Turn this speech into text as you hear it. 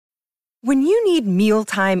When you need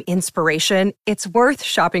mealtime inspiration, it's worth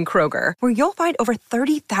shopping Kroger, where you'll find over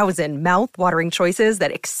 30,000 mouth-watering choices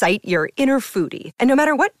that excite your inner foodie. And no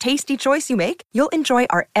matter what tasty choice you make, you'll enjoy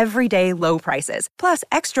our everyday low prices, plus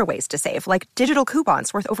extra ways to save, like digital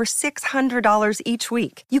coupons worth over $600 each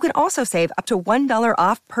week. You can also save up to $1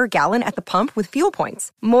 off per gallon at the pump with fuel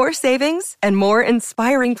points. More savings and more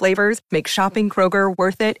inspiring flavors make shopping Kroger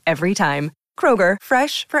worth it every time. Kroger,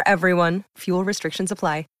 fresh for everyone. Fuel restrictions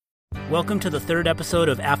apply. Welcome to the third episode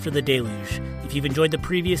of After the Deluge. If you've enjoyed the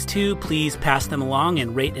previous two, please pass them along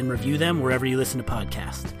and rate and review them wherever you listen to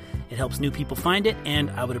podcasts. It helps new people find it, and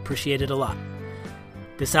I would appreciate it a lot.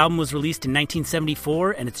 This album was released in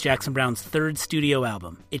 1974, and it's Jackson Browne's third studio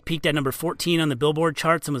album. It peaked at number 14 on the Billboard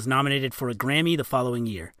charts and was nominated for a Grammy the following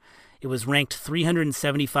year. It was ranked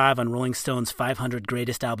 375 on Rolling Stone's 500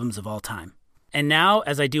 Greatest Albums of All Time. And now,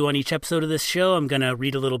 as I do on each episode of this show, I'm going to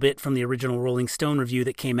read a little bit from the original Rolling Stone review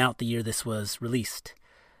that came out the year this was released.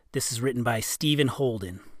 This is written by Stephen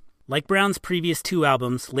Holden. Like Browne's previous two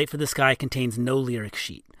albums, Late for the Sky contains no lyric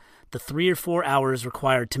sheet. The 3 or 4 hours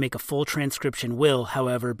required to make a full transcription will,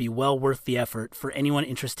 however, be well worth the effort for anyone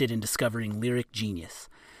interested in discovering lyric genius.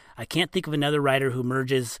 I can't think of another writer who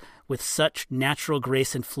merges with such natural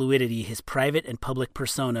grace and fluidity his private and public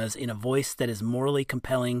personas in a voice that is morally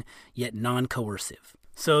compelling yet non-coercive.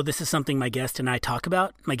 So this is something my guest and I talk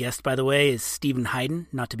about. My guest, by the way, is Stephen Hayden,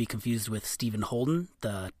 not to be confused with Stephen Holden,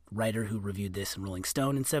 the writer who reviewed this in Rolling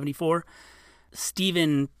Stone in '74.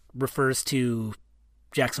 Stephen refers to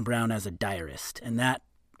Jackson Browne as a diarist, and that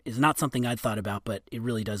is not something I'd thought about, but it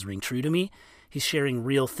really does ring true to me. He's sharing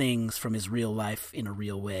real things from his real life in a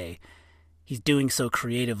real way. He's doing so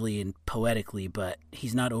creatively and poetically, but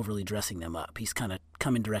he's not overly dressing them up. He's kind of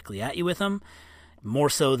coming directly at you with them. More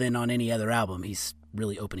so than on any other album, he's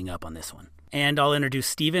really opening up on this one. And I'll introduce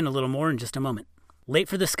Stephen a little more in just a moment. Late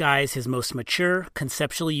for the Sky is his most mature,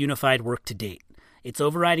 conceptually unified work to date. Its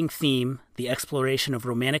overriding theme, the exploration of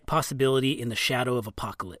romantic possibility in the shadow of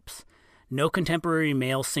apocalypse. No contemporary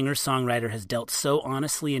male singer-songwriter has dealt so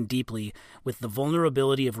honestly and deeply with the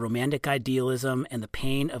vulnerability of romantic idealism and the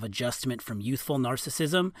pain of adjustment from youthful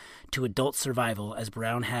narcissism to adult survival as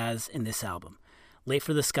Browne has in this album. Late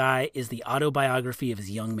for the Sky is the autobiography of his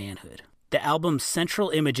young manhood. The album's central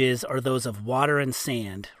images are those of water and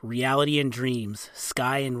sand, reality and dreams,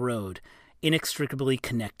 sky and road, inextricably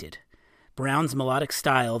connected. Browne's melodic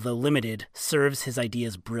style, though limited, serves his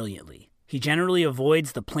ideas brilliantly. He generally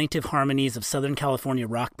avoids the plaintive harmonies of Southern California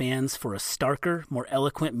rock bands for a starker, more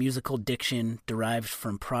eloquent musical diction derived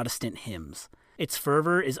from Protestant hymns. Its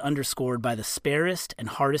fervor is underscored by the sparest and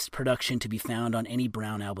hardest production to be found on any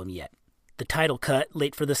Browne album yet. The title cut,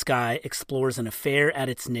 Late for the Sky, explores an affair at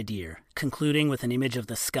its nadir, concluding with an image of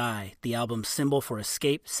the sky, the album's symbol for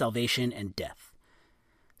escape, salvation, and death.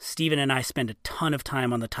 Stephen and I spend a ton of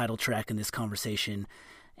time on the title track in this conversation,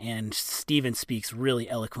 and Stephen speaks really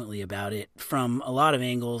eloquently about it from a lot of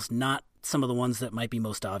angles, not some of the ones that might be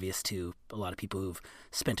most obvious to a lot of people who've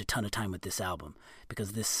spent a ton of time with this album,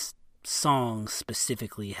 because this song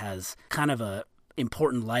specifically has kind of a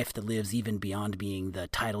important life that lives even beyond being the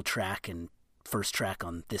title track and first track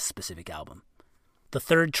on this specific album. The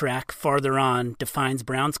third track, Farther On, defines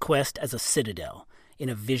Browne's quest as a citadel in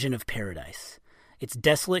a vision of paradise. Its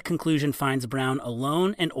desolate conclusion finds Browne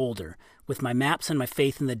alone and older, with my maps and my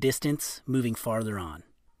faith in the distance, moving farther on.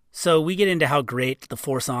 So we get into how great the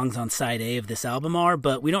 4 songs on side A of this album are,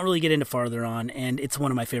 but we don't really get into Farther On, and it's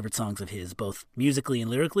one of my favorite songs of his, both musically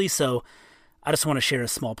and lyrically, so I just want to share a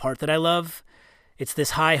small part that I love. It's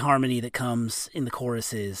this high harmony that comes in the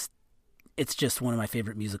choruses. It's just one of my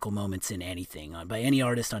favorite musical moments in anything, by any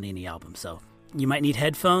artist on any album, so you might need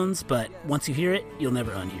headphones, but once you hear it, you'll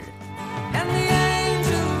never unhear it. And the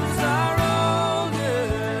angels are older.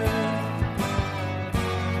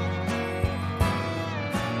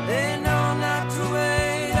 They know not to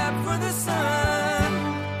wait up for the sun.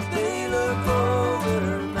 They look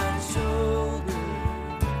over my shoulder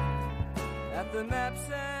at the maps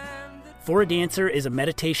and the... For a Dancer is a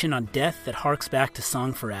meditation on death that harks back to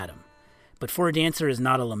Song for Adam. But For a Dancer is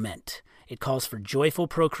not a lament. It calls for joyful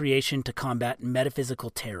procreation to combat metaphysical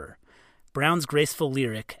terror. Browne's graceful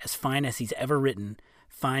lyric, as fine as he's ever written,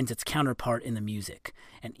 finds its counterpart in the music,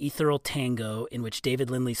 an ethereal tango in which David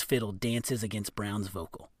Lindley's fiddle dances against Browne's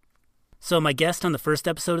vocal. So my guest on the first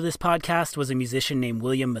episode of this podcast was a musician named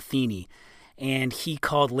William Matheny, and he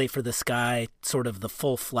called Late for the Sky sort of the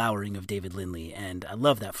full flowering of David Lindley, and I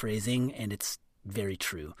love that phrasing, and it's very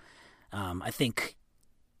true. I think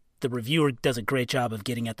the reviewer does a great job of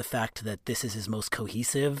getting at the fact that this is his most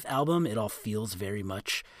cohesive album. It all feels very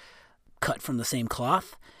much cut from the same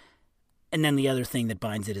cloth. And then the other thing that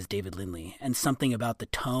binds it is David Lindley, and something about the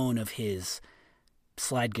tone of his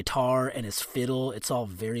slide guitar and his fiddle. It's all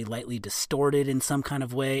very lightly distorted in some kind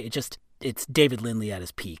of way. It's David Lindley at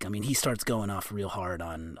his peak. I mean, he starts going off real hard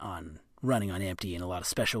on Running on Empty in a lot of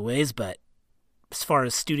special ways, but as far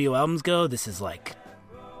as studio albums go, this is like,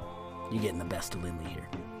 you're getting the best of Lindley here.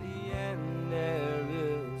 In the end, there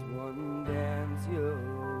is one dance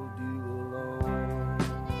you'll do alone.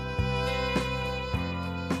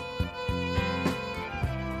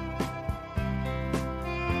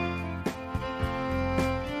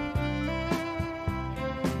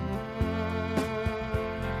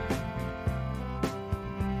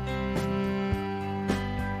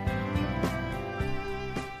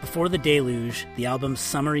 Before the Deluge, the album's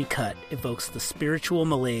summary cut evokes the spiritual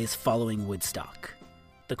malaise following Woodstock.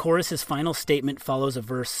 The chorus's final statement follows a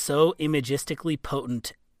verse so imagistically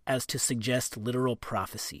potent as to suggest literal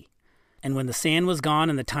prophecy. And when the sand was gone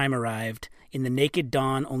and the time arrived, in the naked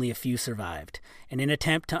dawn only a few survived, and in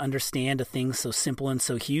attempt to understand a thing so simple and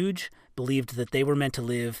so huge, believed that they were meant to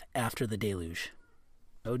live after the deluge.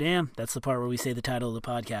 Oh damn, that's the part where we say the title of the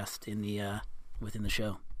podcast within the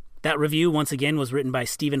show. That review, once again, was written by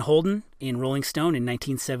Stephen Holden in Rolling Stone in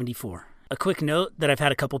 1974. A quick note that I've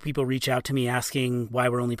had a couple people reach out to me asking why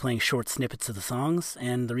we're only playing short snippets of the songs,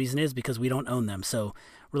 and the reason is because we don't own them, so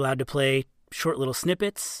we're allowed to play short little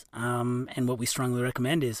snippets, and what we strongly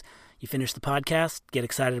recommend is you finish the podcast, get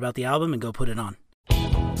excited about the album, and go put it on.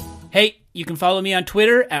 Hey, you can follow me on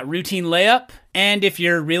Twitter at Routine Layup. And if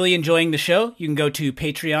you're really enjoying the show, you can go to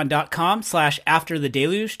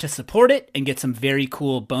patreon.com/afterthedeluge to support it and get some very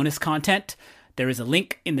cool bonus content. There is a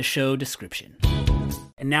link in the show description.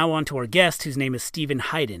 And now on to our guest, whose name is Steven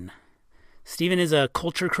Hyden. Steven is a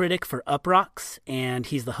culture critic for Uproxx, and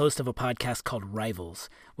he's the host of a podcast called Rivals,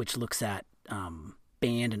 which looks at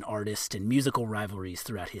band and artist and musical rivalries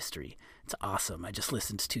throughout history. It's awesome. I just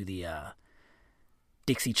listened to the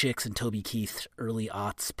Dixie Chicks and Toby Keith early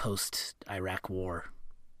aughts post-Iraq War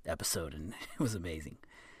episode, and it was amazing.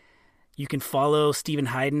 You can follow Steven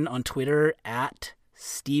Hyden on Twitter at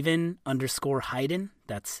Steven_Hyden.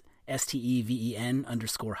 That's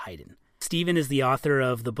STEVEN_Hyden. Steven is the author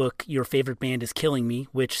of the book Your Favorite Band is Killing Me,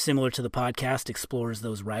 which, similar to the podcast, explores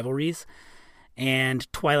those rivalries,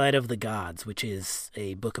 and Twilight of the Gods, which is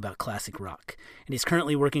a book about classic rock. And he's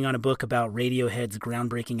currently working on a book about Radiohead's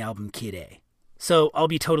groundbreaking album Kid A. So I'll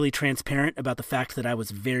be totally transparent about the fact that I was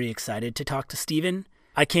very excited to talk to Steven.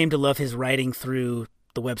 I came to love his writing through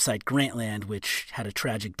the website Grantland, which had a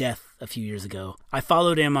tragic death a few years ago. I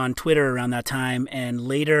followed him on Twitter around that time and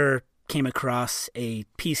later came across a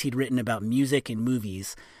piece he'd written about music and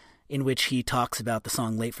movies in which he talks about the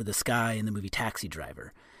song Late for the Sky in the movie Taxi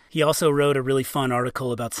Driver. He also wrote a really fun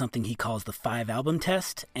article about something he calls the 5-album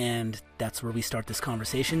test, and that's where we start this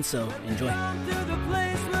conversation, so enjoy.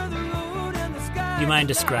 Do you mind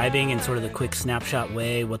describing in sort of the quick snapshot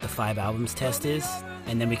way what the 5 albums test is?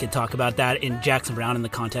 And then we could talk about that in Jackson Browne in the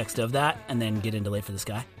context of that, and then get into Late for the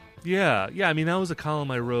Sky. Yeah. I mean, that was a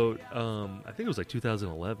column I wrote, I think it was like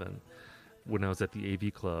 2011 when I was at the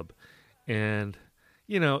AV Club. And,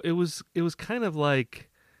 you know, it was kind of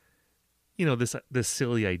like, you know, this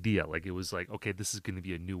silly idea. Like, it was like, okay, this is going to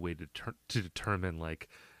be a new way to determine, like,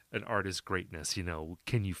 an artist's greatness. You know,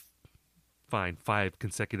 can you find 5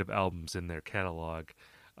 consecutive albums in their catalog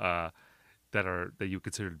that you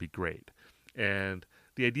consider to be great? And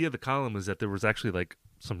the idea of the column is that there was actually like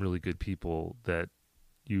some really good people that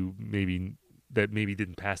maybe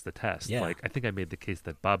didn't pass the test. Yeah. Like, I think I made the case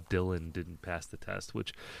that Bob Dylan didn't pass the test,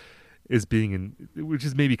 which is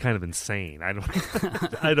maybe kind of insane. I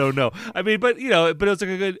don't know. I mean, but it was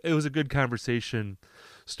like it was a good conversation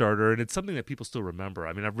starter, and it's something that people still remember.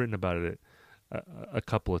 I mean, I've written about it a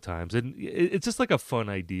couple of times, and it's just like a fun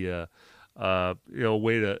idea.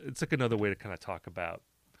 It's like another way to kind of talk about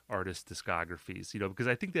artist discographies, because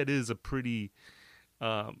I think that is a pretty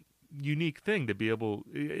unique thing to be able.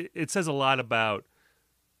 It says a lot about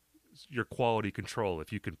your quality control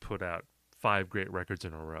if you can put out 5 great records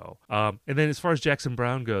in a row. And then as far as Jackson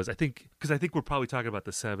Browne goes, I think we're probably talking about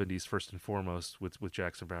the 70s first and foremost with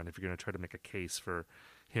Jackson Browne, if you're going to try to make a case for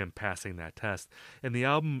him passing that test. And the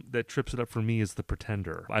album that trips it up for me is The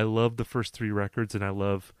Pretender. I love the first 3 records, and I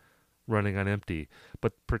love Running on Empty.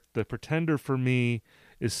 But The Pretender for me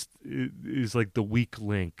is like the weak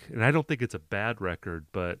link. And I don't think it's a bad record,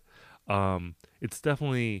 but it's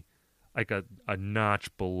definitely like a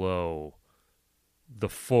notch below the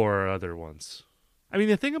 4 other ones. I mean,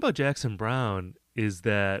 the thing about Jackson Browne is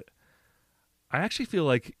that I actually feel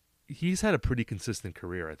like he's had a pretty consistent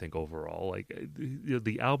career, I think, overall. Like,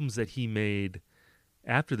 the albums that he made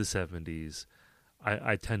after the 70s,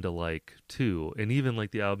 I tend to like too. And even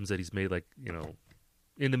like the albums that he's made, like,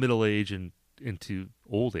 in the middle age and into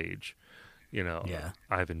old age,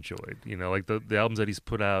 I've enjoyed. Like the albums that he's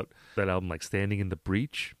put out, that album like Standing in the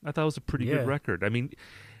Breach, I thought was a pretty good record. I mean,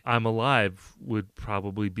 I'm Alive would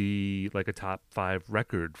probably be like a top 5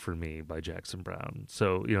 record for me by Jackson Browne.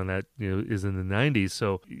 So, that is in the 90s.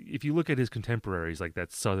 So if you look at his contemporaries, like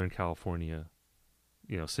that Southern California,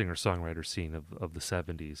 singer-songwriter scene of the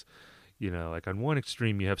 70s, like on one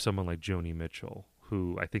extreme you have someone like Joni Mitchell,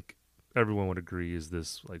 who I think everyone would agree is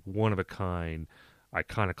this like one-of-a-kind,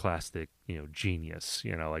 iconoclastic, genius,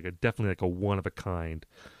 definitely like a one-of-a-kind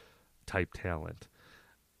type talent.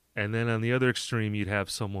 And then on the other extreme, you'd have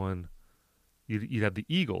someone, you'd have the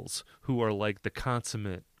Eagles, who are like the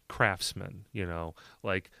consummate craftsmen,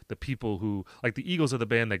 like the people who, like the Eagles are the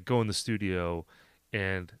band that go in the studio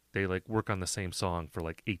and they like work on the same song for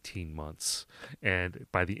like 18 months. And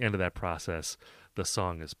by the end of that process, the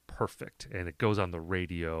song is perfect and it goes on the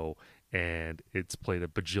radio and it's played a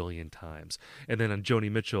bajillion times. And then on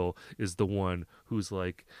Joni Mitchell is the one who's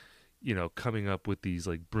like, coming up with these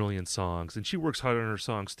like brilliant songs, and she works hard on her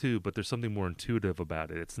songs too, but there's something more intuitive about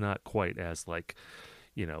it. It's not quite as like,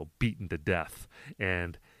 beaten to death.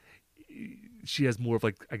 And she has more of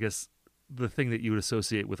like, I guess, the thing that you would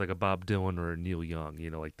associate with like a Bob Dylan or a Neil Young,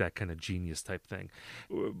 like that kind of genius type thing.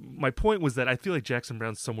 My point was that I feel like Jackson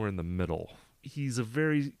Browne's somewhere in the middle. He's a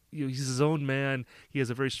very, he's his own man. He has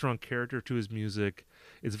a very strong character to his music.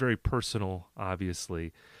 It's very personal,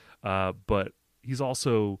 obviously. But he's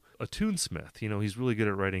also a tunesmith. He's really good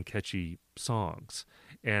at writing catchy songs.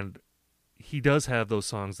 And he does have those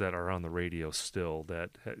songs that are on the radio still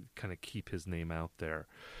that kind of keep his name out there.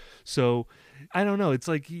 So, I don't know. It's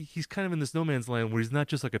like he's kind of in this no man's land where he's not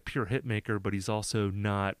just like a pure hit maker, but he's also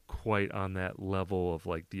not quite on that level of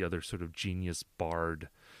like the other sort of genius bard.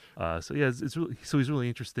 So yeah, it's really, so he's really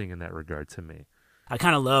interesting in that regard to me. I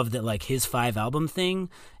kind of love that like his 5 album thing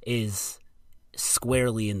is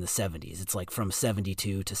squarely in the 70s. It's like from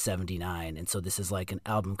 72 to 79, and so this is like an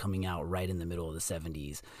album coming out right in the middle of the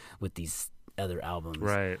 70s with these other albums.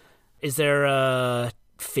 Right. Is there a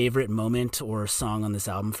favorite moment or song on this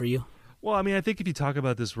album for you? Well, I mean, I think if you talk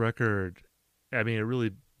about this record, I mean, it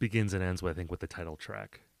really begins and ends with, I think, with the title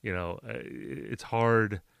track. It's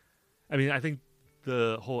hard. I mean, I think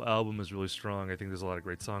the whole album is really strong. I think there's a lot of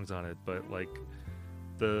great songs on it, but like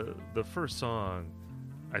the first song,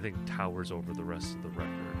 I think, towers over the rest of the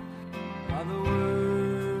record. How the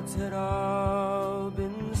words had all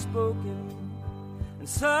been spoken, and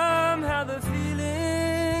somehow the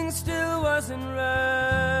feeling still wasn't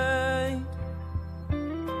right,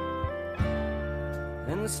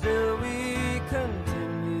 and still we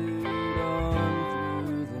continued on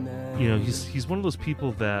through the night. He's one of those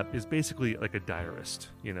people that is basically like a diarist.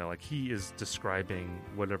 Like he is describing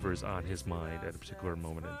whatever is on his mind at a particular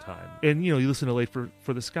moment in time. And you listen to Late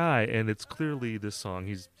for the Sky, and it's clearly this song.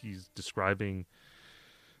 He's describing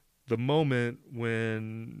the moment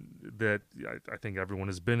when that I think everyone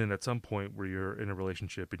has been in at some point where you're in a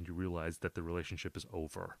relationship and you realize that the relationship is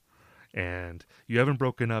over, and you haven't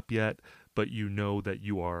broken up yet, but you know that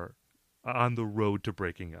you are on the road to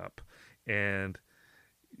breaking up, and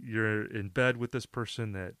you're in bed with this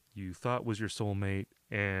person that you thought was your soulmate,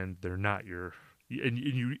 and they're not your, and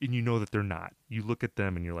you know that they're not. You look at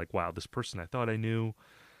them and you're like, wow, this person I thought I knew,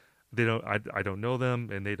 I don't know them,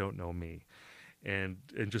 and they don't know me, and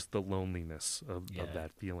just the loneliness of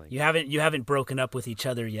that feeling. You haven't broken up with each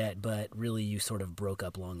other yet, but really you sort of broke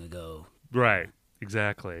up long ago. Right,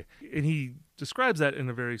 exactly. And he describes that in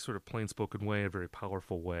a very sort of plain-spoken way, a very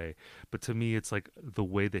powerful way. But to me, it's like the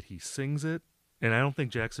way that he sings it. And I don't think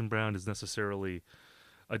Jackson Browne is necessarily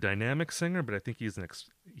a dynamic singer, but I think he is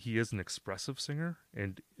an expressive singer,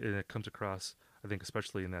 and it comes across, I think,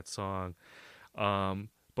 especially in that song.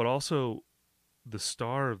 But also, the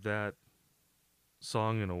star of that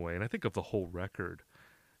song, in a way, and I think of the whole record,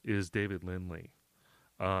 is David Lindley.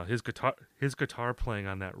 His guitar playing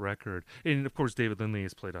on that record, and of course David Lindley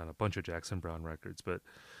has played on a bunch of Jackson Browne records, but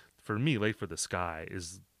for me, Late for the Sky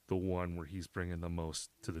is the one where he's bringing the most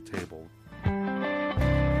to the table.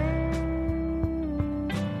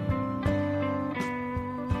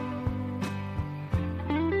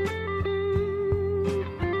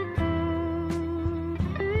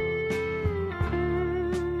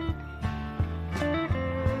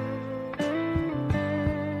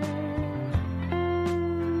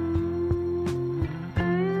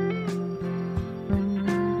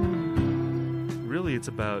 It's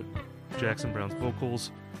about Jackson Browne's vocals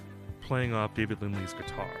playing off David Lindley's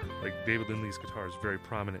guitar. Like, David Lindley's guitar is very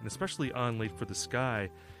prominent, and especially on Late for the Sky,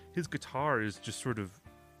 his guitar is just sort of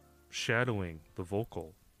shadowing the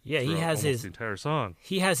vocal. Yeah, he throughout has almost his the entire song.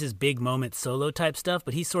 He has his big moment solo type stuff,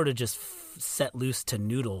 but he's sort of just set loose to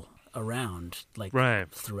noodle around like Right.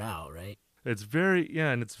 throughout, right? It's very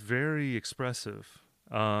and it's very expressive.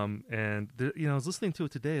 And I was listening to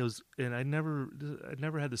it today. And I'd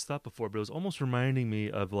never had this thought before, but it was almost reminding me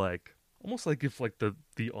of almost like if like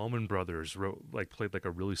the Allman Brothers played like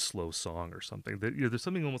a really slow song or something. There's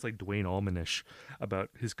something almost like Duane Allman-ish about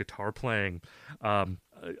his guitar playing on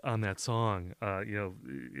that song.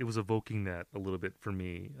 It was evoking that a little bit for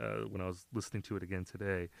me when I was listening to it again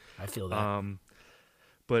today. I feel that.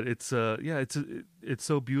 But it's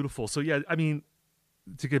so beautiful. So yeah, I mean,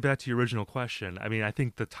 to get back to your original question, I mean, I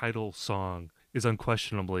think the title song is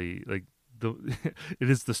unquestionably like it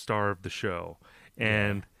is the star of the show,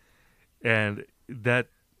 and that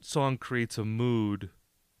song creates a mood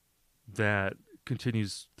that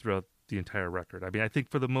continues throughout the entire record. I mean, I think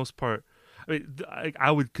for the most part,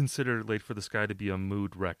 I would consider "Late for the Sky" to be a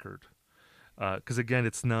mood record, because again,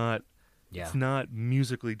 it's not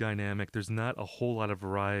musically dynamic. There's not a whole lot of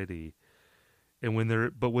variety, and when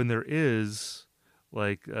there is,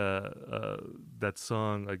 like that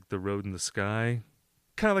song, like "The Road in the Sky,"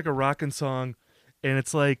 kind of like a rockin' song, and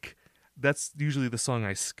it's like that's usually the song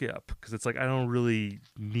I skip because it's like I don't really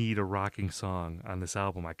need a rocking song on this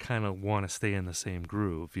album. I kind of want to stay in the same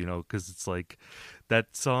groove, because it's like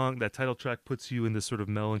that song, that title track puts you in this sort of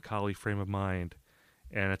melancholy frame of mind,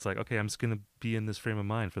 and it's like, okay, I'm just going to be in this frame of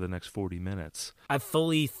mind for the next 40 minutes. I've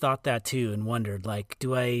fully thought that too and wondered, like,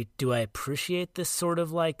 do I appreciate this sort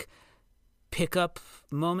of like pickup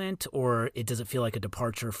moment, or does it feel like a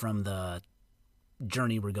departure from the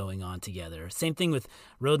journey we're going on together? Same thing with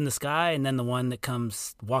Road in the Sky, and then the one that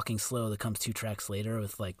comes, Walking Slow, that comes 2 tracks later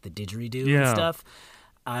with like the didgeridoo and stuff.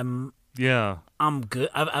 I'm good.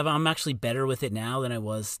 I'm actually better with it now than I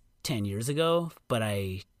was 10 years ago, but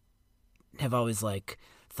I have always like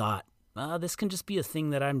thought, this can just be a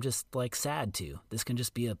thing that I'm just like sad to. This can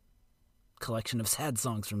just be a collection of sad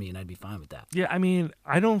songs for me, and I'd be fine with that. Yeah, I mean,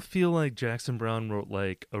 I don't feel like Jackson Browne wrote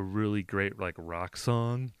like a really great like rock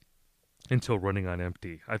song until Running on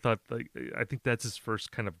Empty. I think that's his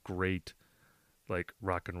first kind of great like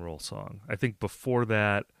rock and roll song. I think before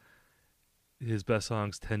that, his best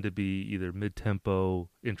songs tend to be either mid-tempo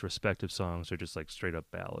introspective songs or just like straight up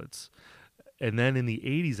ballads. And then in the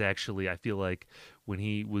 80s, actually, I feel like when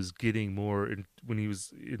he was getting when he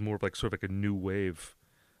was in more of like sort of like a new wave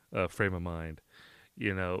frame of mind,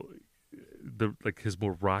 like his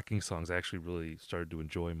more rocking songs I actually really started to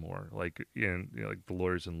enjoy more, like like the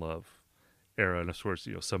Lawyers in Love era, and of course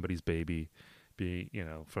Somebody's Baby being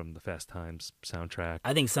from the Fast Times soundtrack.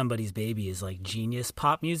 I think Somebody's Baby is like genius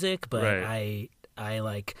pop music, but right. I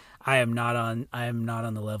am not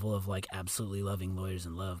on the level of like absolutely loving Lawyers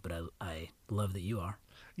in Love, but I love that you are.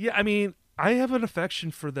 Yeah, I mean, I have an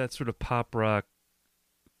affection for that sort of pop rock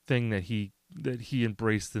thing that he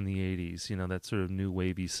embraced in the 80s, that sort of new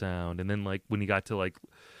wavy sound. And then like when he got to like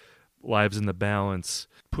Lives in the Balance,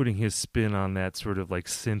 putting his spin on that sort of like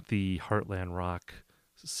synthy heartland rock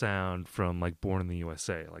sound from like Born in the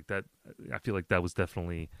USA, like that, I feel like that was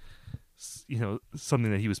definitely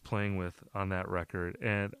something that he was playing with on that record,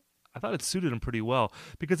 and I thought it suited him pretty well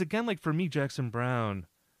because again, like for me, Jackson Browne,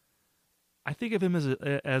 I think of him as a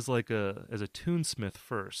tunesmith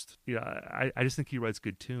first. I just think he writes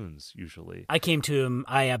good tunes usually. I came to him.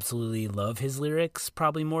 I absolutely love his lyrics,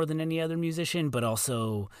 probably more than any other musician, but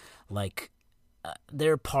also like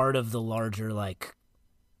they're part of the larger like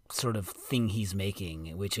sort of thing he's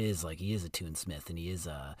making, which is like he is a tunesmith, and he is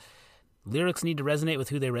lyrics need to resonate with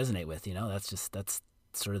who they resonate with. That's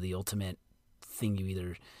sort of the ultimate thing.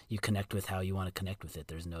 You connect with how you want to connect with it.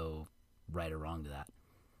 There's no right or wrong to that.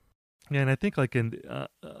 Yeah, and I think like in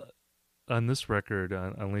on this record,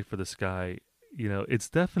 on Late for the Sky, it's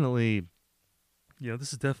definitely,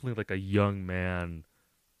 this is definitely like a young man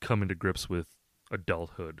coming to grips with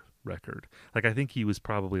adulthood record. Like I think he was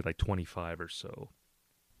probably like 25 or so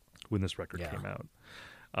when this record came out.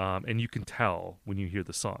 And you can tell when you hear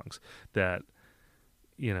the songs that,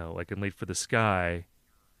 like in Late for the Sky,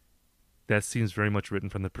 that seems very much written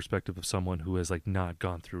from the perspective of someone who has like not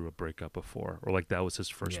gone through a breakup before, or like that was his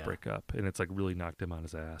first breakup and it's like really knocked him on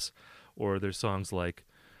his ass. Or there's songs like,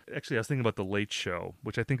 actually I was thinking about The Late Show,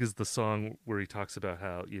 which I think is the song where he talks about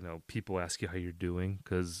how, people ask you how you're doing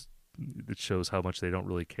because it shows how much they don't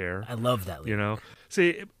really care. I love that lyric.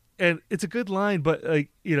 See, and it's a good line, but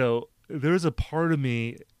like, there's a part of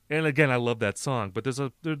me, and again, I love that song, but there's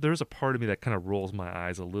a part of me that kind of rolls my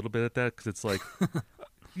eyes a little bit at that because it's like,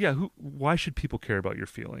 yeah, why should people care about your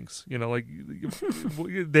feelings? Like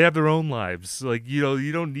they have their own lives. Like,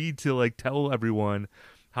 you don't need to like tell everyone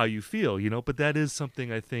how you feel, but that is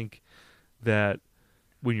something I think that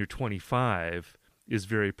when you're 25 is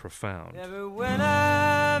very profound. Everyone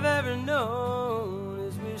I've ever known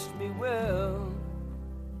has wished me well.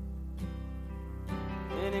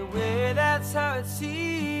 Anyway, that's how it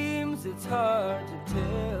seems, it's hard to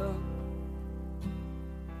tell.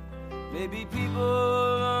 Maybe people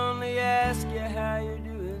only ask you how you're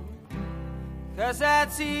doing, 'cause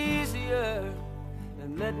that's easier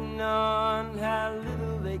than letting on how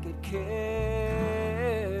little they could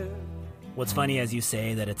care. What's funny as you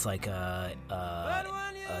say that it's like a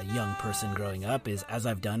young person growing up is, as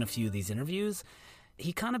I've done a few of these interviews,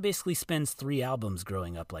 he kind of basically spends 3 albums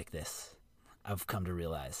growing up like this. I've come to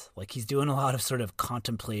realize, like, he's doing a lot of sort of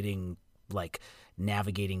contemplating, like,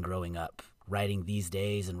 navigating growing up, writing These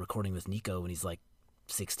Days and recording with Nico when he's like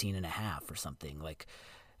 16 and a half or something. Like,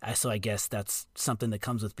 so I guess that's something that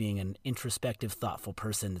comes with being an introspective, thoughtful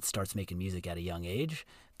person that starts making music at a young age.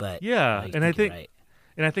 But yeah, and I think, right.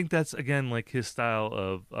 and I think that's again like his style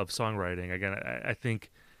of songwriting. Again, I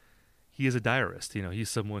think he is a diarist. He's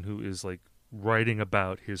someone who is like writing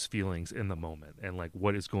about his feelings in the moment and like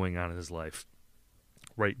what is going on in his life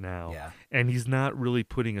right now. Yeah. And he's not really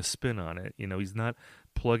putting a spin on it. He's not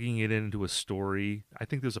plugging it into a story. I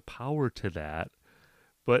think there's a power to that.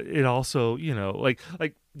 But it also, like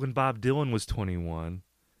when Bob Dylan was 21,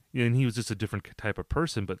 and he was just a different type of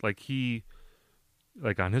person, but like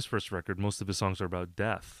on his first record, most of his songs are about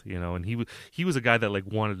death, and he was a guy that like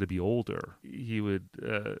wanted to be older. He would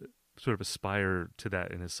sort of aspire to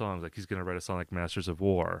that in his songs. Like he's going to write a song like Masters of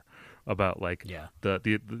War about like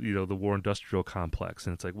the war industrial complex,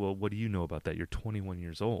 and it's like, well, what do you know about that? You're 21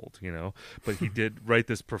 years old, But he did write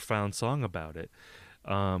this profound song about it.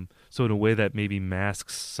 So in a way that maybe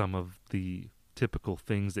masks some of the typical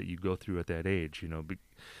things that you go through at that age,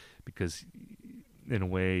 because in a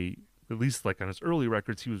way, at least like on his early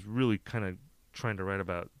records, he was really kind of trying to write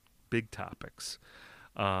about big topics.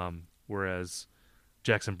 Whereas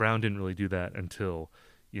Jackson Browne didn't really do that until,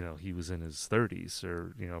 he was in his 30s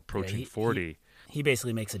or, approaching 40. He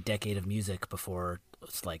basically makes a decade of music before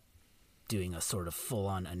it's like doing a sort of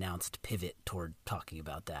full-on announced pivot toward talking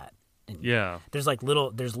about that. And yeah. There's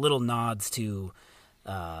little nods to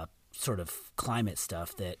sort of climate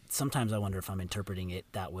stuff that sometimes I wonder if I'm interpreting it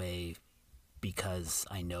that way because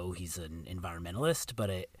I know he's an environmentalist, but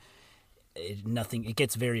it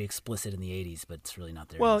gets very explicit in the 80s, but it's really not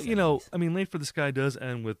there. Well, in the 70s. Late for the Sky does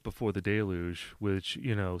end with Before the Deluge, which,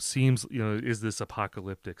 seems, is this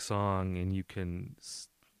apocalyptic song, and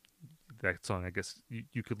that song, I guess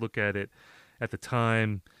you could look at it at the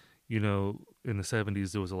time, in the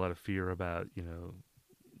 70s, there was a lot of fear about,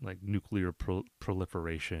 like nuclear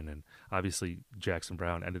proliferation. And obviously Jackson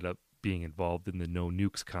Browne ended up being involved in the No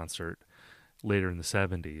Nukes concert later in the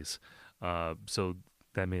 70s. So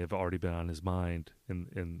that may have already been on his mind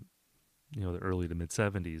in the early to mid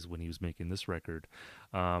 70s when he was making this record.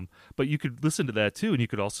 But you could listen to that too. And you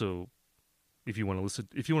could also, if you want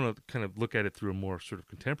to kind of look at it through a more sort of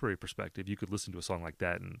contemporary perspective, you could listen to a song like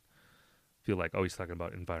that and feel like, oh, he's talking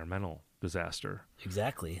about environmental disaster.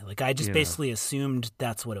 Exactly. Like I just basically assumed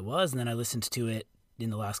that's what it was, and then I listened to it in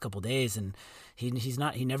the last couple of days, and he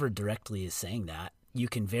never directly is saying that. You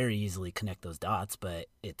can very easily connect those dots, but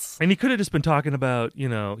it's... And he could have just been talking about,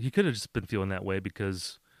 he could have just been feeling that way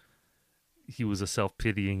because he was a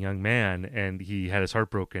self-pitying young man and he had his heart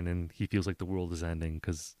broken and he feels like the world is ending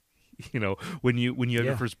because, when you have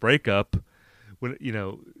your first breakup, when you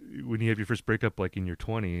have your first breakup, like in your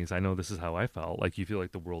 20s, I know this is how I felt. Like you feel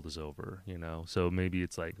like the world is over, So maybe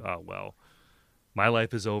it's like, oh well, my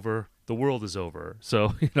life is over, the world is over.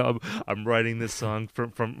 So I'm writing this song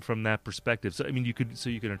from that perspective. So I mean, you could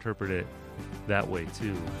interpret it that way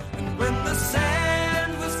too. And when the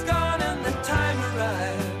sand was gone and the time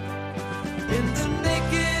arrived, in the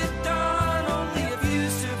naked dawn, only a few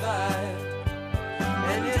survived.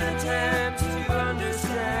 And in attempts to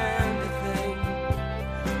understand a thing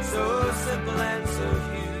so simple and so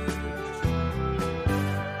huge,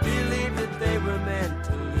 believed that they were meant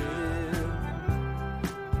to live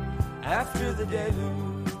after the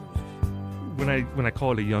deluge. When I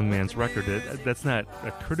call it a young man's record, that's not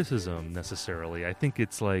a criticism necessarily. I think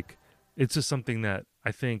it's just something that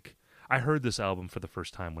I think I heard this album for the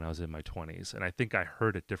first time when I was in my 20s, and I think I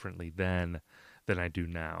heard it differently then than I do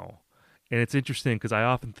now. And it's interesting because I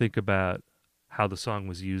often think about how the song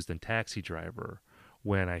was used in Taxi Driver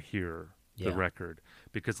when I hear the record,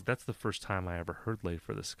 because that's the first time I ever heard Late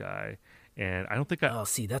for the Sky, and I don't think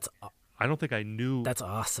I don't think I knew. That's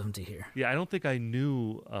awesome to hear. Yeah, I don't think I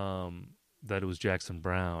knew that it was Jackson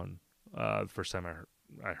Browne the first time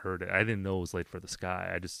I heard it. I didn't know it was Late for the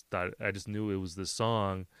Sky. I just knew it was this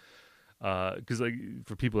song. Because like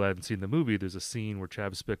for people that haven't seen the movie, there's a scene where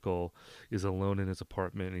Travis Bickle is alone in his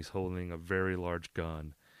apartment and he's holding a very large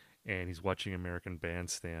gun, and he's watching American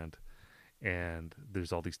Bandstand, and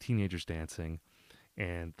there's all these teenagers dancing,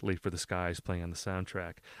 and Late for the Sky is playing on the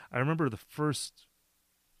soundtrack. I remember the first,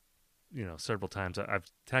 several times.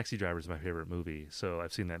 Taxi Driver is my favorite movie, so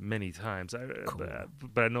I've seen that many times. Cool.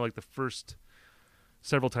 But I know like the first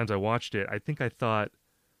several times I watched it, I think I thought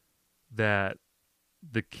that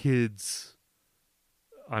the kids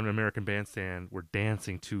on American Bandstand were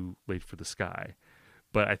dancing to Late for the Sky.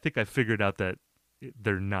 But I think I figured out that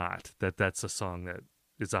they're not, that's a song that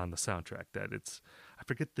is on the soundtrack. That it's, I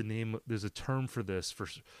forget the name, there's a term for this,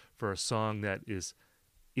 for a song that is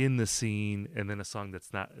in the scene and then a song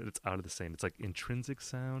that's not, it's out of the scene. It's like intrinsic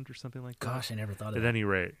sound or something like that. Gosh, I never thought of that. At any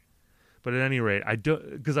rate, I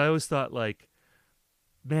don't, because I always thought like,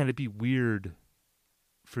 man, it'd be weird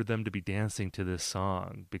for them to be dancing to this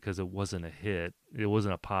song because it wasn't a hit. It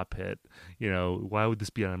wasn't a pop hit. Why would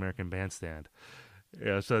this be on American Bandstand?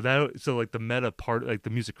 Yeah, so like the meta part, like the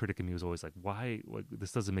music critic in me was always like, why? Like,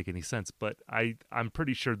 this doesn't make any sense. But I'm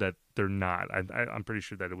pretty sure that they're not. I'm pretty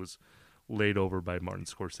sure that it was laid over by Martin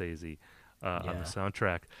Scorsese on the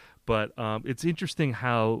soundtrack. But it's interesting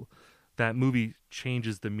how that movie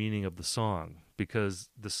changes the meaning of the song, because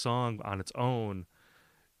the song on its own,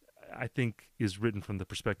 I think, is written from the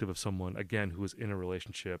perspective of someone, again, who is in a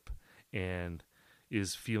relationship and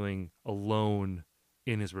is feeling alone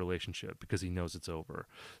in his relationship because he knows it's over.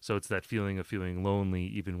 So it's that feeling of feeling lonely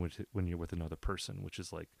even when you're with another person, which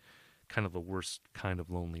is like kind of the worst kind of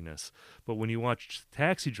loneliness. But when you watch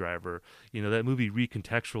Taxi Driver, that movie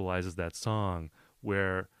recontextualizes that song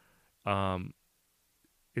where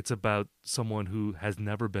it's about someone who has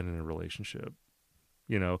never been in a relationship,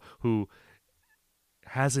 who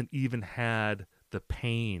hasn't even had the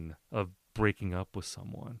pain of breaking up with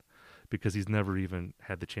someone because he's never even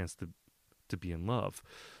had the chance to be in love,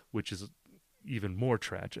 which is even more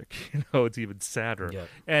tragic. It's even sadder. Yep.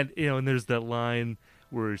 And there's that line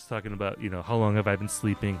where he's talking about, how long have I been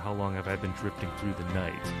sleeping? How long have I been drifting through the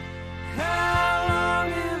night? How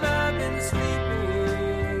long have I been sleeping?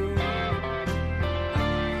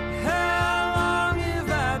 How long have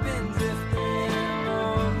I been drifting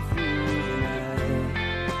on through the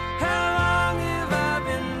night? How long have I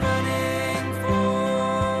been running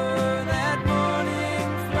for that morning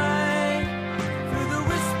flight? Through the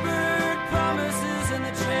whispered promises and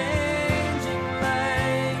the changing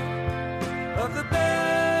light of the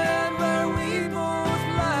bed where we both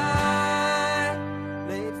lie,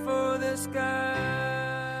 late for the sky.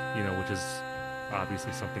 Which is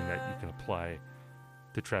obviously something that you can apply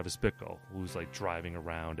to Travis Bickle, who's like driving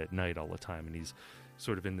around at night all the time, and he's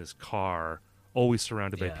sort of in this car, always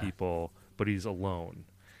surrounded by people, but he's alone.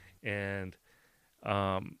 And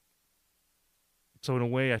so in a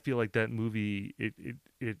way, I feel like that movie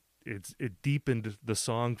it deepened the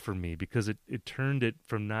song for me, because it turned it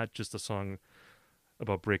from not just a song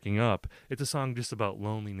about breaking up, it's a song just about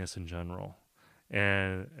loneliness in general,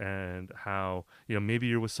 and how maybe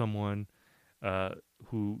you're with someone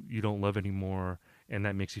who you don't love anymore, and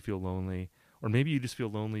that makes you feel lonely. Or maybe you just feel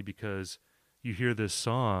lonely because you hear this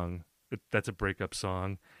song that's a breakup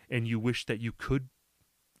song, and you wish that you could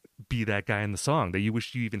be that guy in the song, that you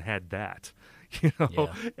wish you even had that,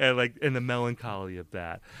 and the melancholy of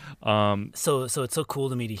that. So it's so cool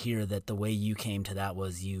to me to hear that the way you came to that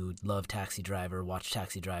was you loved Taxi Driver, watched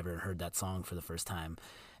Taxi Driver, and heard that song for the first time.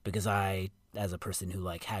 Because I, as a person who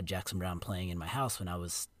like had Jackson Browne playing in my house when I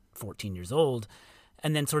was 14 years old,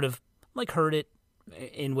 and then sort of like heard it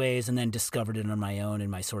in ways, and then discovered it on my own in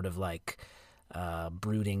my sort of like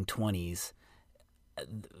brooding 20s,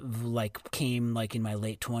 like came like in my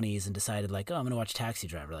late 20s and decided like, oh, I'm going to watch Taxi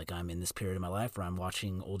Driver. Like I'm in this period of my life where I'm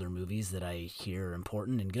watching older movies that I hear are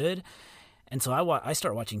important and good. And so I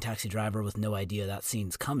start watching Taxi Driver with no idea that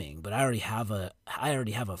scene's coming, but I already have a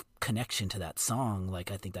connection to that song.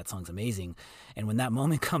 Like I think that song's amazing. And when that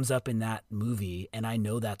moment comes up in that movie and I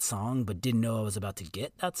know that song but didn't know I was about to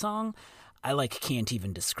get that song, I like can't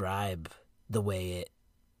even describe the way it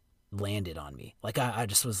landed on me. Like I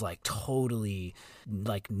just was like totally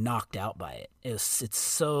like knocked out by it. It's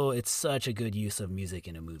such a good use of music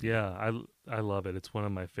in a movie. Yeah, I love it. It's one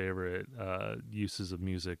of my favorite uses of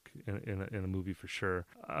music in a movie for sure.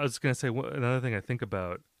 I was gonna say another thing I think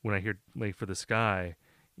about when I hear Late for the Sky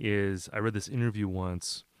is I read this interview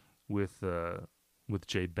once with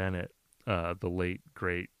Jay Bennett, the late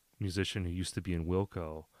great musician who used to be in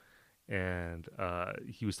Wilco, and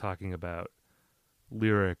he was talking about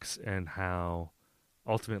lyrics and how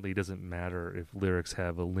ultimately it doesn't matter if lyrics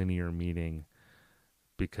have a linear meaning,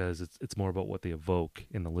 because it's more about what they evoke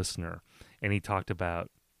in the listener. And he talked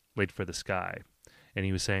about Late for the Sky, and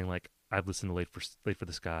he was saying, like, I've listened to Late for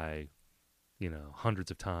the Sky,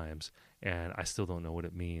 hundreds of times, and I still don't know what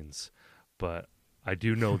it means, but I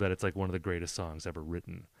do know that it's like one of the greatest songs ever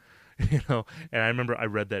written. And I remember I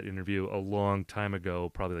read that interview a long time ago,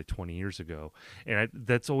 probably like 20 years ago, and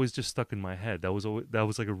that's always just stuck in my head. That was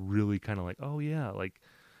like a really kind of like, oh yeah, like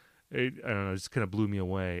I don't know, it just kind of blew me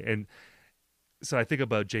away. And so I think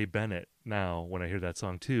about Jay Bennett now when I hear that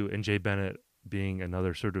song too, and Jay Bennett being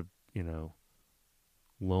another sort of,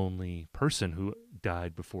 lonely person who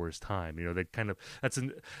died before his time. I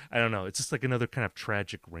don't know, it's just like another kind of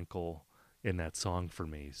tragic wrinkle in that song for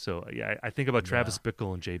me. So yeah, I think about Travis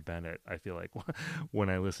Bickle and Jay Bennett, I feel like, when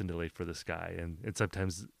I listen to Late for the Sky, and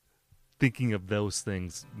sometimes thinking of those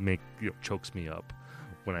things chokes me up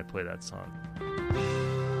when I play that song.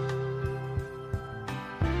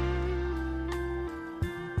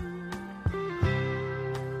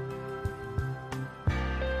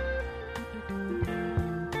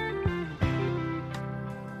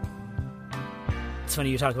 It's funny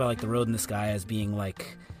you talk about like The Road in the Sky as being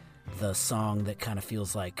like the song that kind of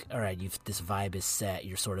feels like, all right, this vibe is set,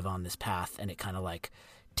 you're sort of on this path, and it kind of like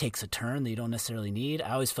takes a turn that you don't necessarily need.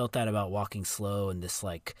 I always felt that about Walking Slow, and this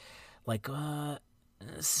this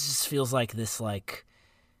just feels like this like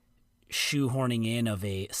shoehorning in of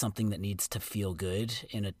something that needs to feel good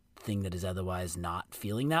in a thing that is otherwise not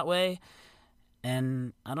feeling that way.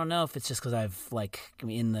 And I don't know if it's just because I'm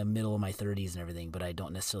in the middle of my 30s and everything, but I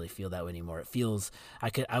don't necessarily feel that way anymore. It feels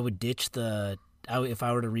I would ditch if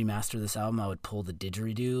I were to remaster this album, I would pull the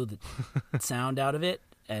didgeridoo sound out of it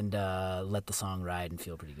and let the song ride and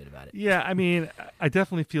feel pretty good about it. Yeah, I mean, I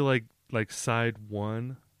definitely feel like side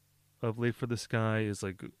one of Late for the Sky is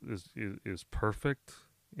perfect.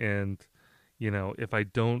 And if I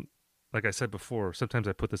don't, like I said before, sometimes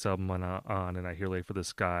I put this album on and I hear Late for the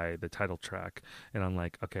Sky, the title track, and I'm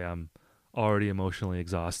like, okay, I'm already emotionally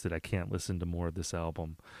exhausted. I can't listen to more of this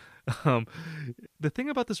album. The thing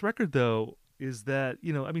about this record, though, is that,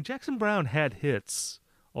 Jackson Browne had hits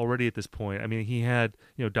already at this point. I mean, he had,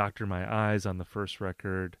 Doctor My Eyes on the first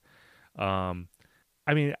record. I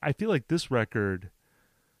feel like this record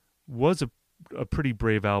was a pretty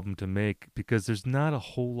brave album to make, because there's not a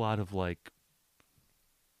whole lot of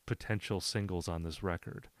potential singles on this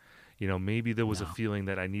record. Maybe there was a feeling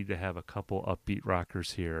that I need to have a couple upbeat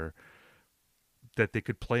rockers here that they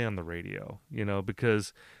could play on the radio,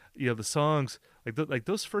 because the songs like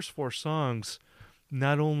those first four songs,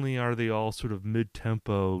 not only are they all sort of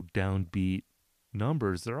mid-tempo downbeat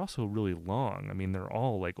numbers, they're also really long. I mean, they're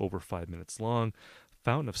all like over 5 minutes long.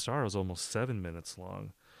 Fountain of Sorrow is almost 7 minutes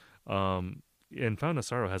long. And Fountain of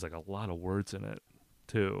Sorrow has like a lot of words in it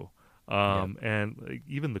too. And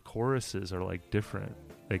even the choruses are different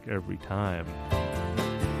every time.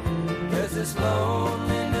 There's this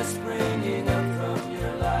loneliness springing up from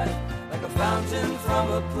your life, like a fountain from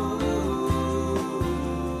a pool.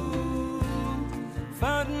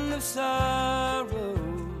 Fountain of sorrow,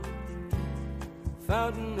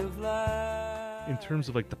 fountain of life. In terms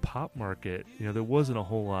of the pop market, there wasn't a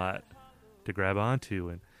whole lot to grab onto,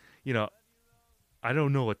 and I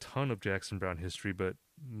don't know a ton of Jackson Browne history, but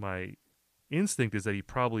my instinct is that he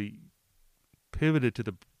probably pivoted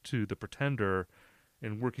to the Pretender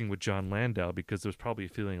and working with Jon Landau, because there's probably a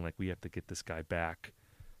feeling we have to get this guy back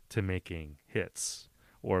to making hits,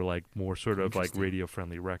 or more sort of radio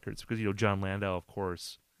friendly records, because Jon Landau, of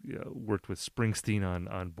course, worked with Springsteen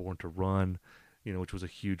on Born to Run, which was a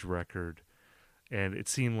huge record, and it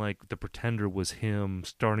seemed like the Pretender was him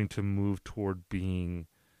starting to move toward being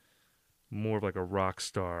more of a rock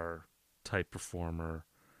star type performer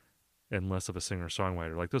and less of a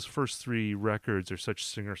singer-songwriter. Those first three records are such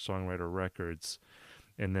singer-songwriter records.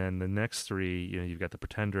 And then the next three, you've got the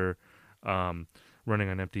Pretender, Running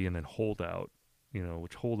on Empty, and then Holdout,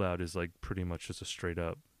 which Holdout is pretty much just a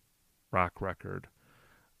straight-up rock record,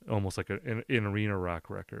 almost like an arena rock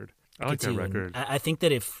record. I like that record. I think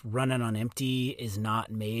that if Running on Empty is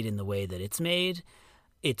not made in the way that it's made,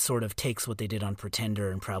 it sort of takes what they did on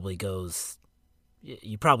Pretender and probably goes...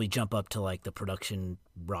 You probably jump up to the production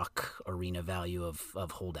rock arena value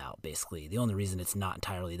of Holdout, basically. The only reason it's not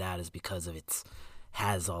entirely that is because of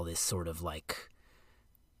has all this sort of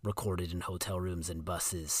recorded in hotel rooms and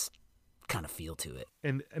buses kind of feel to it.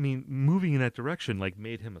 And I mean, moving in that direction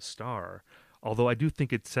made him a star, although I do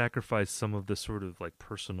think it sacrificed some of the sort of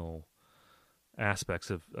personal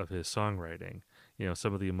aspects of his songwriting,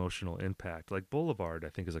 some of the emotional impact. Boulevard, I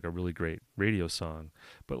think, is a really great radio song,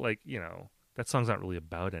 but that song's not really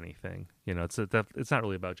about anything. It's not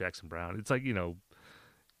really about Jackson Browne. It's like,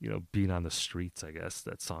 being on the streets, I guess,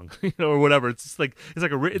 that song, or whatever. It's like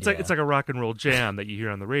a rock and roll jam that you hear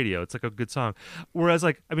on the radio. It's like a good song. Whereas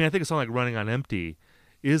I think a song like Running on Empty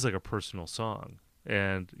is like a personal song.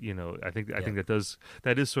 And, I think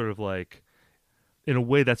that is sort of like, in a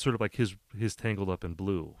way, that's sort of like his Tangled Up in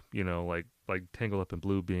Blue, like Tangled Up in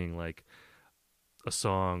Blue being like a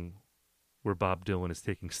song where Bob Dylan is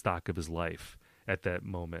taking stock of his life at that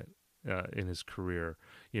moment in his career.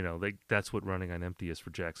 That's what Running on Empty is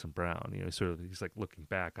for Jackson Browne. He's like looking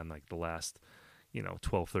back on like the last,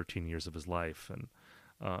 12, 13 years of his life, and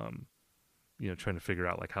trying to figure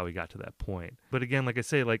out like how he got to that point. But again, like I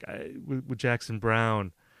say, with Jackson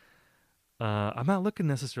Browne, I'm not looking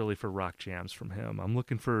necessarily for rock jams from him. I'm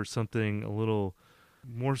looking for something a little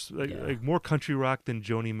more like more country rock than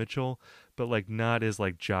Joni Mitchell, but like not as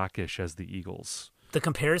like jockish as the Eagles. The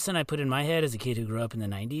comparison I put in my head as a kid who grew up in the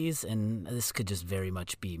 90s, and this could just very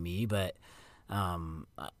much be me, but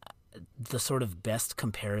the sort of best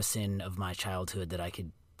comparison of my childhood that I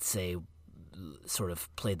could say sort of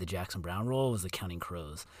played the Jackson Browne role was the Counting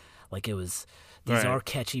Crows. Like these are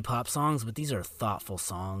catchy pop songs, but these are thoughtful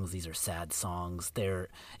songs. These are sad songs.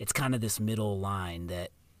 It's kind of this middle line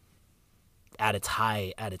that at its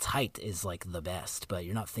height is like the best, but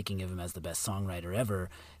you're not thinking of him as the best songwriter ever.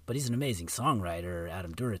 But he's an amazing songwriter,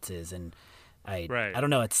 Adam Duritz is, and I don't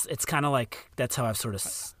know. It's kind of like that's how I've sort of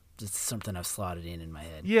it's something I've slotted in my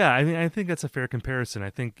head. Yeah, I mean, I think that's a fair comparison. I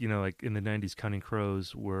think like in the '90s, Counting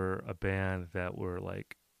Crows were a band that were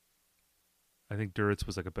like, I think Duritz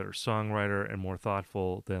was like a better songwriter and more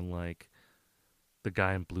thoughtful than like the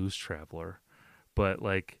guy in Blues Traveler, but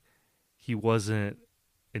like he wasn't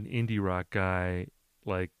an indie rock guy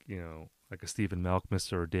like like a Stephen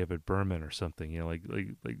Malkmus or David Berman or something. Like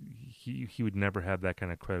he would never have that kind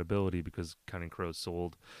of credibility because Counting Crows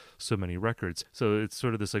sold so many records. So it's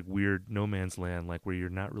sort of this like weird no man's land, like where you're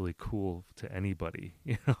not really cool to anybody.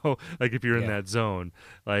 Like if you're in that zone,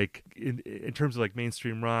 like in terms of like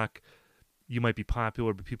mainstream rock, you might be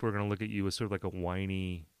popular, but people are going to look at you as sort of like a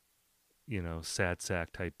whiny, sad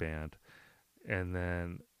sack type band. And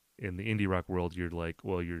then in the indie rock world, you're like,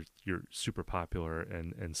 well, you're super popular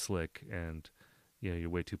and slick, and you're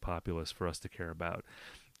way too populist for us to care about.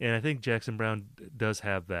 And I think Jackson Browne does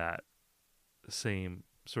have that same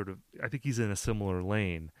sort of. I think he's in a similar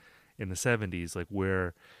lane in the '70s, like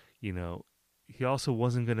where he also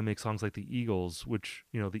wasn't going to make songs like the Eagles, which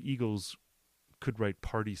the Eagles could write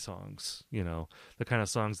party songs, the kind of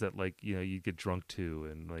songs that like you get drunk to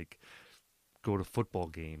and like go to football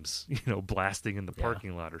games, blasting in the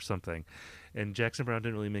parking lot or something. And Jackson Browne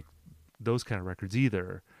didn't really make those kind of records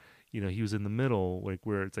either. He was in the middle, like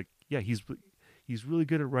where it's like, yeah, he's really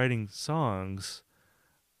good at writing songs.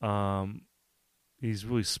 He's a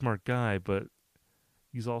really smart guy, but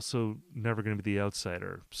he's also never going to be the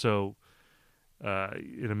outsider. So,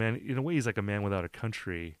 in a way, he's like a man without a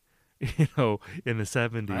country. In the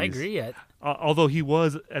 '70s. I agree. Although he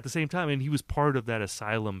was at the same time, and he was part of that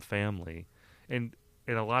Asylum family, and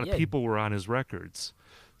a lot of people were on his records.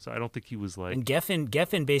 So I don't think he was like. And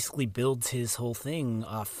Geffen basically builds his whole thing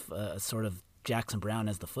off sort of Jackson Browne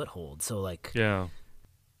as the foothold. So like. Yeah.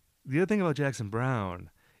 The other thing about Jackson Browne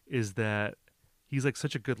is that he's like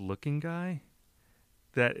such a good-looking guy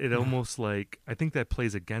that it almost like I think that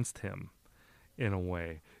plays against him in a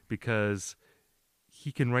way, because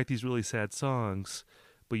he can write these really sad songs,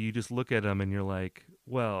 but you just look at him and you're like,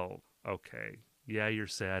 well, okay, yeah, you're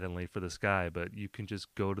sad and late for this guy, but you can just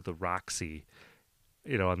go to the Roxy,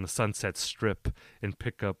 on the Sunset Strip and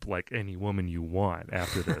pick up like any woman you want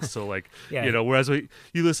after this. So like, whereas you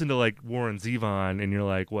listen to like Warren Zevon and you're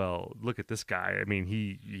like, well, look at this guy. I mean,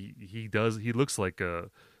 he looks like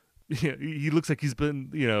he looks like he's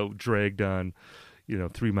been, dragged on,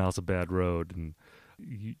 3 miles of bad road, and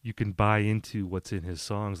you can buy into what's in his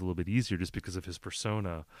songs a little bit easier just because of his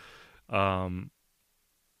persona.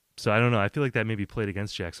 So I don't know. I feel like that maybe played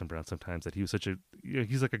against Jackson Browne sometimes, that he was such a,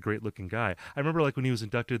 he's like a great looking guy. I remember like when he was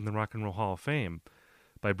inducted in the Rock and Roll Hall of Fame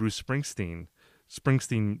by Bruce Springsteen,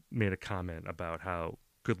 Springsteen made a comment about how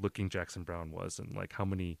good looking Jackson Browne was, and like how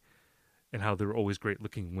there were always great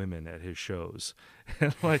looking women at his shows.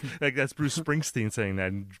 And like that's Bruce Springsteen saying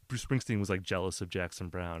that. And Bruce Springsteen was like jealous of Jackson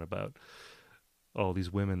Browne about all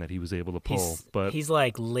these women that he was able to pull. But he's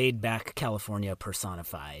like laid back California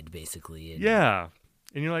personified, basically. Yeah.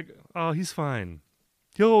 And you're like, oh, he's fine.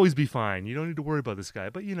 He'll always be fine. You don't need to worry about this guy.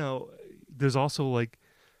 But there's also like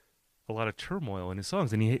a lot of turmoil in his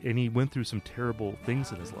songs, and he went through some terrible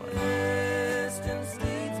things in his life. Distance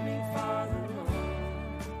leads me farther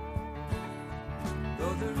on,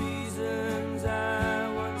 though the reason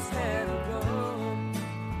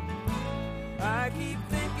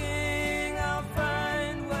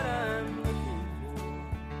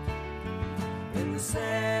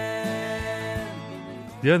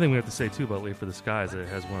The other thing we have to say too about Late for the Sky is that it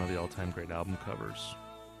has one of the all-time great album covers.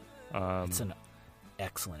 It's an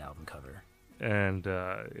excellent album cover. And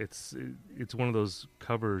it's one of those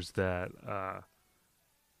covers that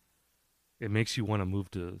it makes you want to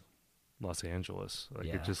move to Los Angeles. Like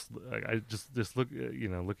Yeah. it just, I just look,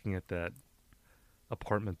 looking at that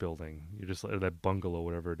apartment building, you just that bungalow,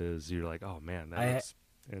 whatever it is. You're like, oh man,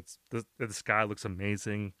 the sky looks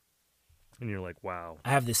amazing, and you're like, wow. I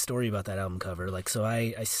have this story about that album cover. Like, so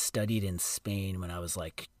I studied in Spain when I was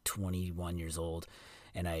like 21 years old,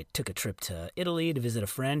 and I took a trip to Italy to visit a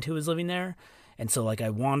friend who was living there. And so like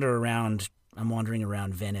I'm wandering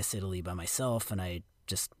around Venice, Italy by myself, and I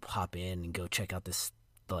just hop in and go check out this,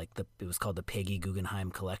 it was called the Peggy Guggenheim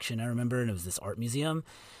Collection, I remember, and it was this art museum.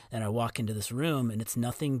 And I walk into this room, and it's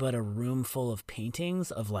nothing but a room full of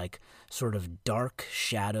paintings of like sort of dark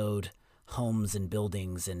shadowed homes and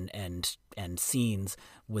buildings and scenes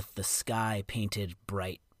with the sky painted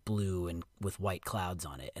bright blue and with white clouds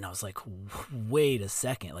on it. And I was like, wait a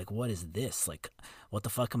second, like what is this? Like what the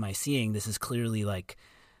fuck am I seeing? This is clearly like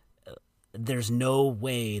there's no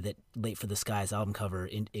way that Late for the Sky's album cover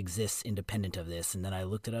exists independent of this. And then I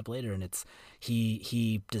looked it up later, and it's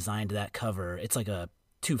he designed that cover. It's like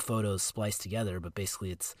two photos spliced together, but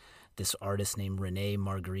basically it's this artist named Rene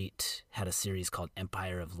Magritte had a series called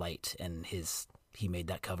Empire of Light, and he made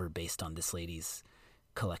that cover based on this lady's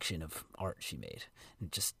collection of art she made.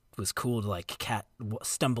 It just was cool to like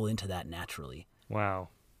stumble into that naturally. Wow.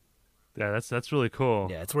 Yeah, that's really cool.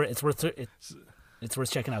 Yeah, it's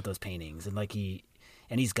worth checking out those paintings. And like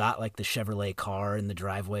he's got like the Chevrolet car in the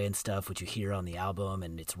driveway and stuff, which you hear on the album,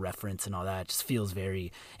 and its reference and all that. It just feels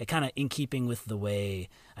it kind of in keeping with the way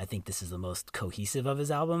I think this is the most cohesive of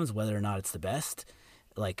his albums, whether or not it's the best.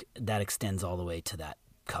 Like that extends all the way to that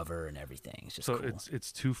cover and everything. It's just so cool.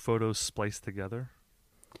 It's two photos spliced together.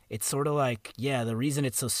 It's sort of like, yeah, the reason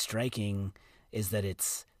it's so striking is that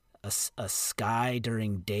it's a sky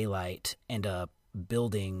during daylight and a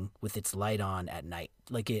building with its light on at night.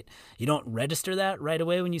 Like you don't register that right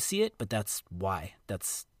away when you see it, but that's why.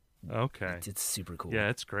 That's okay. It's super cool. Yeah,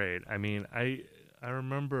 it's great. I mean, I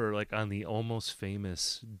remember like on the Almost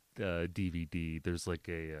Famous DVD, there's like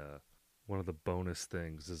one of the bonus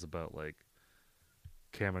things is about like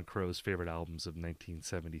Cameron Crowe's favorite albums of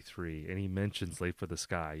 1973, and he mentions Late for the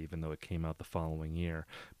Sky, even though it came out the following year,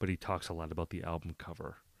 but he talks a lot about the album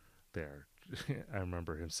cover there. I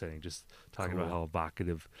remember him talking Cool. about how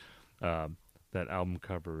evocative that album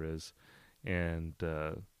cover is. And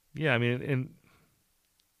yeah, I mean, and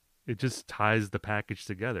it just ties the package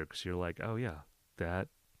together because you're like, oh yeah, that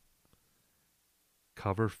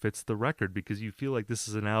cover fits the record, because you feel like this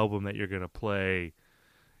is an album that you're going to play,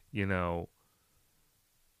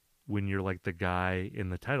 when you're like the guy in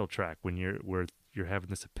the title track, where you're having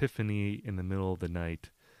this epiphany in the middle of the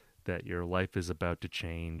night that your life is about to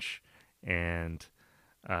change, and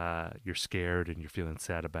you're scared and you're feeling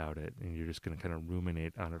sad about it, and you're just going to kind of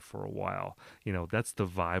ruminate on it for a while. That's the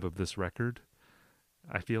vibe of this record,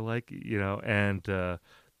 I feel like, and the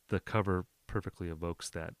cover perfectly evokes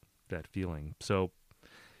that feeling. So,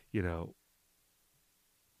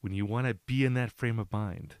 when you want to be in that frame of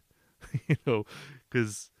mind,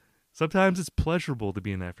 because sometimes it's pleasurable to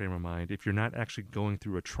be in that frame of mind if you're not actually going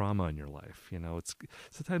through a trauma in your life.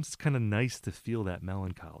 Sometimes it's kind of nice to feel that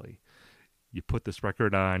melancholy. You put this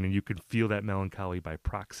record on and you can feel that melancholy by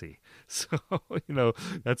proxy. So,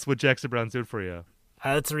 that's what Jackson Browne's doing for you.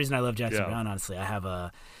 That's the reason I love Jackson Browne, honestly.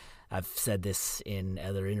 I've said this in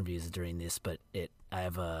other interviews during this, but I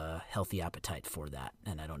have a healthy appetite for that,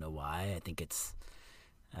 and I don't know why. I think it's,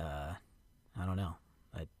 I don't know.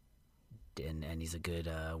 And he's a good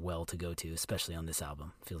well to go to, especially on this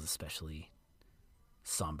album. Feels especially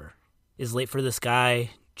somber. Is Late for the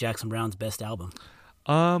Sky Jackson Browne's best album?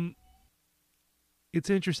 It's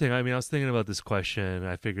interesting. I mean, I was thinking about this question, and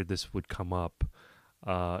I figured this would come up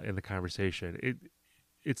in the conversation.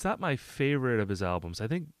 It's not my favorite of his albums. I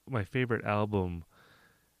think my favorite album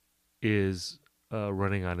is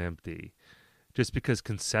Running on Empty, just because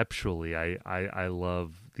conceptually I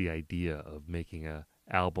love the idea of making a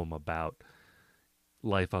album about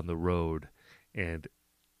life on the road and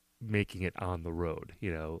making it on the road,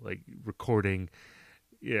 like recording,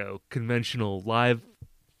 conventional live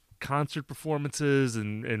concert performances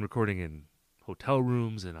and recording in hotel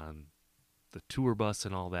rooms and on the tour bus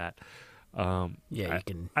and all that. You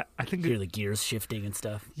can I think hear the gears shifting and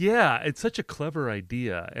stuff. Yeah, it's such a clever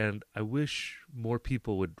idea, and I wish more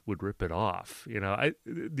people would rip it off.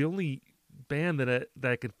 The only band that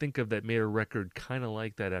I can think of that made a record kind of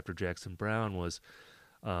like that after Jackson Browne was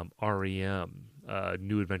REM,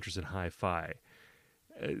 New Adventures in Hi-Fi.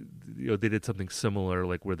 they did something similar,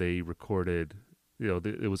 like where they recorded,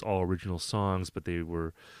 it was all original songs, but they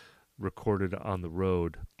were recorded on the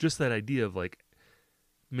road. Just that idea of like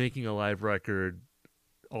making a live record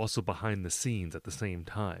also behind the scenes at the same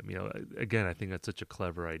time. Again, I think that's such a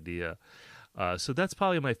clever idea. So that's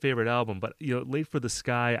probably my favorite album. But Late for the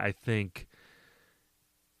Sky, I think,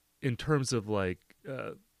 in terms of like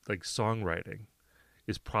songwriting,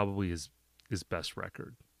 is probably his best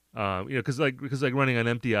record. Because Running on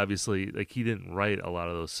Empty, obviously, like he didn't write a lot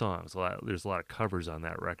of those songs. There's a lot of covers on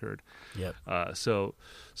that record. Yep. So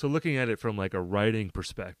looking at it from like a writing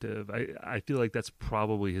perspective, I feel like that's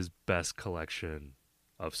probably his best collection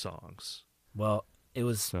of songs. Well, it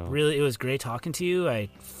was great talking to you. I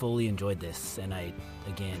fully enjoyed this, and I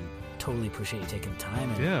again totally appreciate you taking the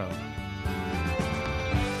time.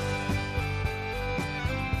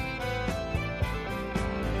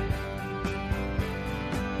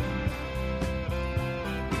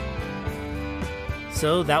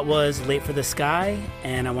 So that was Late for the Sky,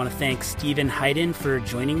 and I want to thank Steven Hyden for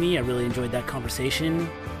joining me. I really enjoyed that conversation.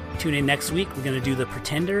 Tune in next week. We're going to do The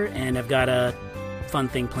Pretender, and I've got a fun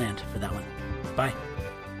thing planned for that one. Bye.